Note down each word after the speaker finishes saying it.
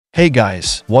Hey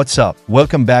guys, what's up?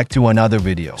 Welcome back to another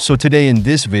video. So today in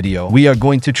this video, we are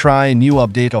going to try a new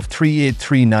update of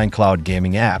 3839 Cloud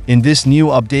Gaming app. In this new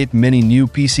update, many new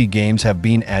PC games have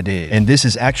been added, and this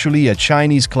is actually a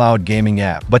Chinese cloud gaming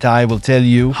app. But I will tell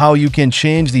you how you can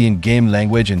change the in-game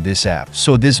language in this app.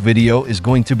 So this video is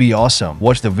going to be awesome.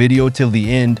 Watch the video till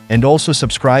the end and also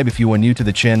subscribe if you are new to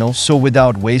the channel. So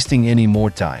without wasting any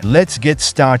more time, let's get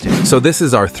started. So this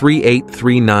is our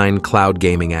 3839 Cloud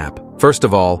Gaming app. First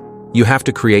of all, you have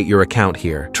to create your account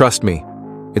here. Trust me,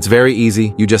 it's very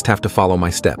easy. You just have to follow my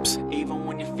steps. Even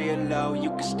when you feel low, you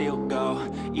can still go.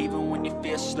 Even when you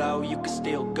feel slow, you can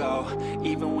still go.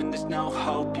 Even when there's no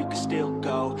hope, you can still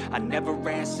go. I never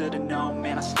answer to no,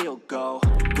 man, I still go.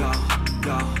 Go,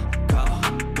 go, go,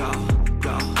 go, go,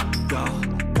 go, go,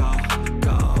 go,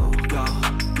 go,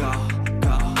 go,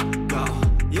 go, go,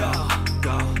 yeah,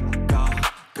 go, go,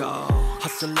 go.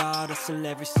 Hustle hard, hustle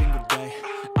every single day.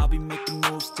 I'll be making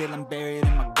moves till I'm buried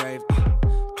in my grave.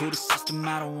 To the system,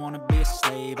 I don't wanna be a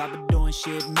slave. I've been doing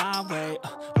shit my way,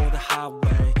 or the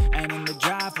highway. And in the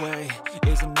driveway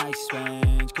is a nice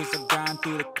range. Cause I grind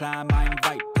through the climb, I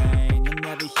invite pain. You'll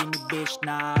never hear me, bitch,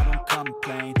 nah, I don't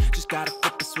complain. Just gotta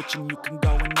flip the switch and you can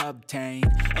go and obtain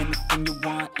anything you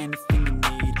want, anything you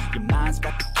need. Your mind's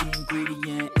got the key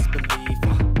ingredient, it's belief.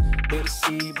 They'll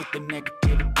deceive with the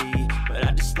negativity, but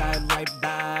I just slide right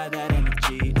by that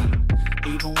energy.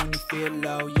 Even when you feel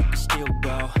low, you can still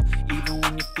go. Even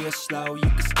when you feel slow, you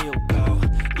can still go.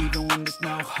 Even when there's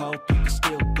no hope, you can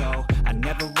still go. I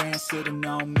never answer to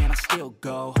no, man, I still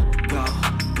go. Go,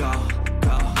 go,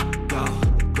 go, go, go,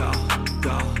 go,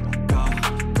 go, go,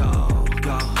 go, go,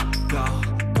 go,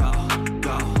 go,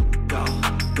 go, go,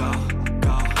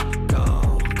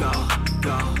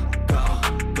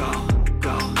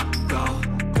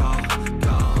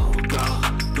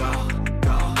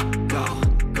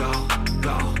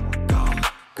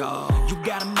 go, You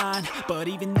got a mind, but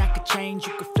even that could change.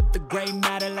 You could flip the gray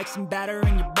matter like some batter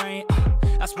in your brain.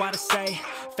 That's why I say,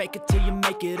 fake it till you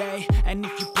make it A. And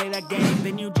if you play that game,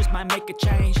 then you just might make a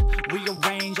change.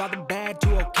 Rearrange all the bad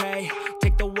to okay.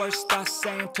 Take the worst thoughts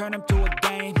saying, turn them to a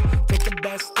game. Take the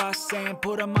best thoughts saying,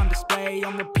 put them on display.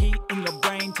 On repeat in your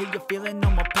brain till you're feeling no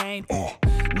more pain.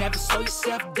 Never slow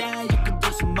yourself down, you can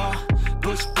do some more.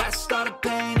 Push past all the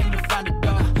pain and you'll find a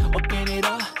door. Open it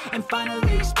up and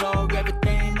finally explore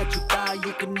everything that you thought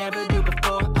you could never do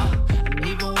before. And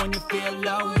even when you feel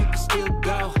low, you can still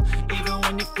go. Even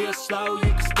when you feel slow, you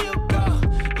can still go.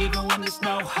 Even when there's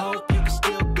no hope, you can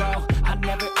still go. I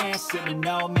never answer to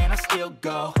no, man, I still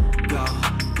go. Go,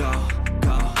 go,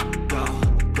 go, go,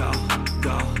 go, go,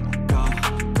 go, go,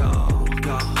 go, go,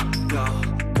 go, go,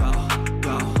 go,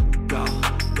 go, go,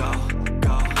 go,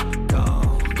 go.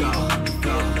 Even when you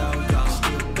feel low, you can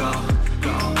still go.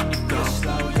 Even when you feel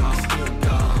slow, you can still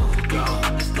go. Even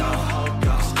when there's no hope, you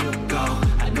can still go.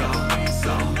 I never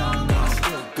answer to no, man, I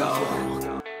still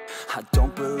go. I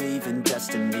don't believe in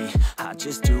destiny, I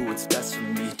just do what's best for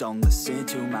me. Don't listen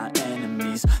to my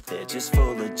enemies, they're just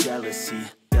full of jealousy.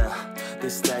 Yeah,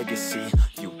 this legacy,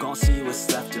 you gon' see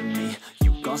what's left of me.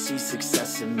 You gon' see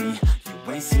success in me,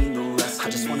 you ain't seen the rest of me. I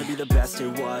just wanna be the best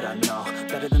at what I know,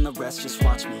 better than the rest, just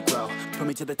watch me grow. Put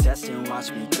me to the test and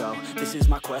watch me go. This is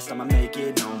my quest, I'ma make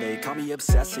it known. They call me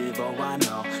obsessive, oh I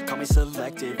know. Call me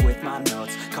selective with my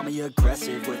notes. Call me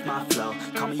aggressive with my flow.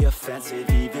 Call me offensive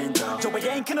even though Joe, I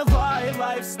ain't gonna lie,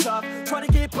 life's tough. Try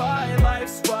to get by,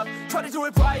 life's rough. Try to do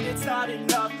it right, it's not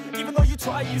enough. Even though you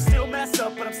try, you still mess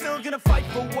up. But I'm still gonna fight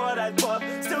for what I love.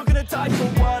 Still gonna die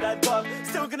for what I love.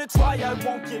 Still gonna try, I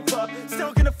won't give up.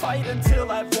 Still gonna fight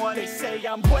until I've won. They say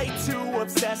I'm way too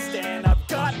obsessed and I've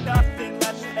got nothing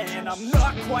left. And I'm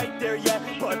not quite there yet,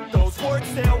 but those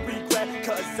words they'll regret.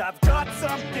 Cause I've got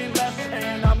something left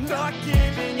and I'm not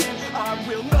giving in. I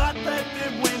will not let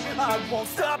them win. I won't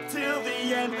stop till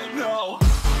the end, no.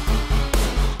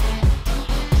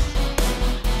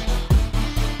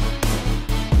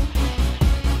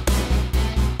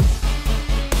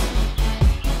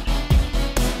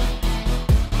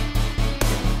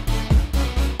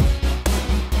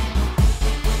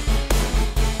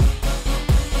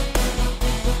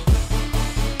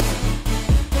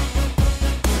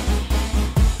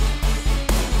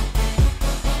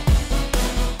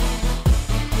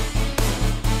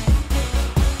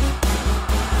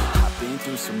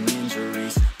 Some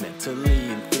injuries,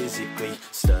 mentally and physically.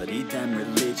 Studied them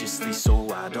religiously so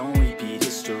I don't repeat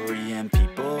history. And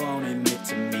people won't admit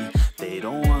to me they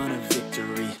don't want a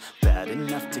victory. Bad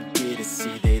enough to get a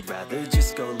C, they'd rather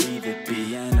just go leave it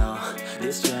be. And oh,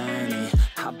 this journey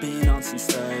I've been on since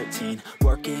 13.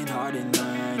 Working hard and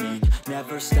learning,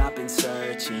 never stopping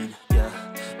searching. Yeah,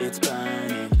 it's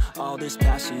burning, all this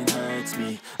passion hurts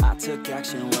me. took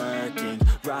action, working,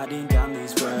 writing down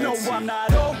these words. No, I'm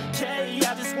not okay,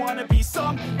 I just wanna be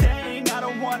something. I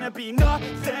don't wanna be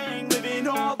nothing, living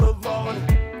all alone.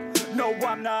 No,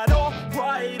 I'm not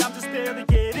alright, I'm just barely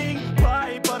getting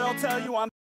by. But I'll tell you I'm